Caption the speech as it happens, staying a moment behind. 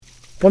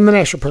From the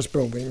National Press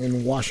Building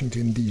in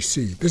Washington,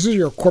 D.C., this is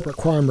your Corporate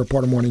Crime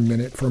Reporter Morning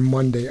Minute for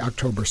Monday,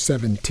 October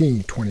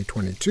 17,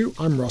 2022.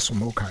 I'm Russell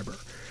Mokhiber.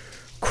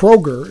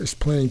 Kroger is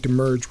planning to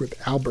merge with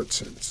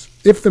Albertsons.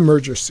 If the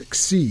merger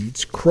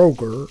succeeds,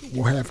 Kroger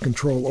will have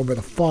control over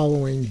the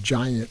following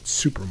giant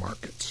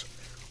supermarkets: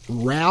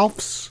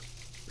 Ralph's,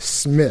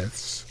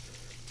 Smith's,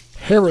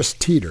 Harris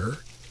Teeter,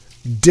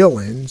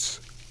 Dillon's,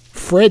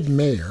 Fred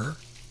Meyer,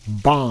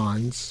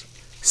 Bonds,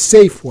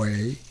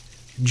 Safeway,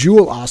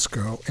 Jewel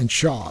Osco, and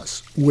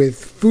Shaw's.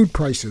 With food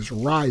prices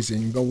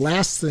rising, the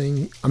last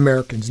thing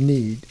Americans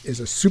need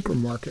is a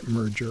supermarket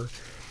merger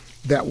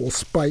that will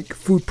spike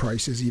food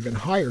prices even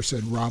higher,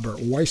 said Robert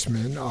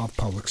Weissman of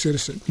Public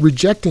Citizen.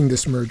 Rejecting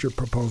this merger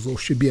proposal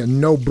should be a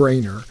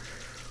no-brainer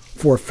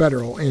for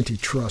federal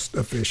antitrust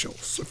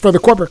officials. For the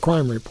Corporate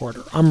Crime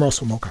Reporter, I'm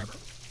Russell Mokhiber.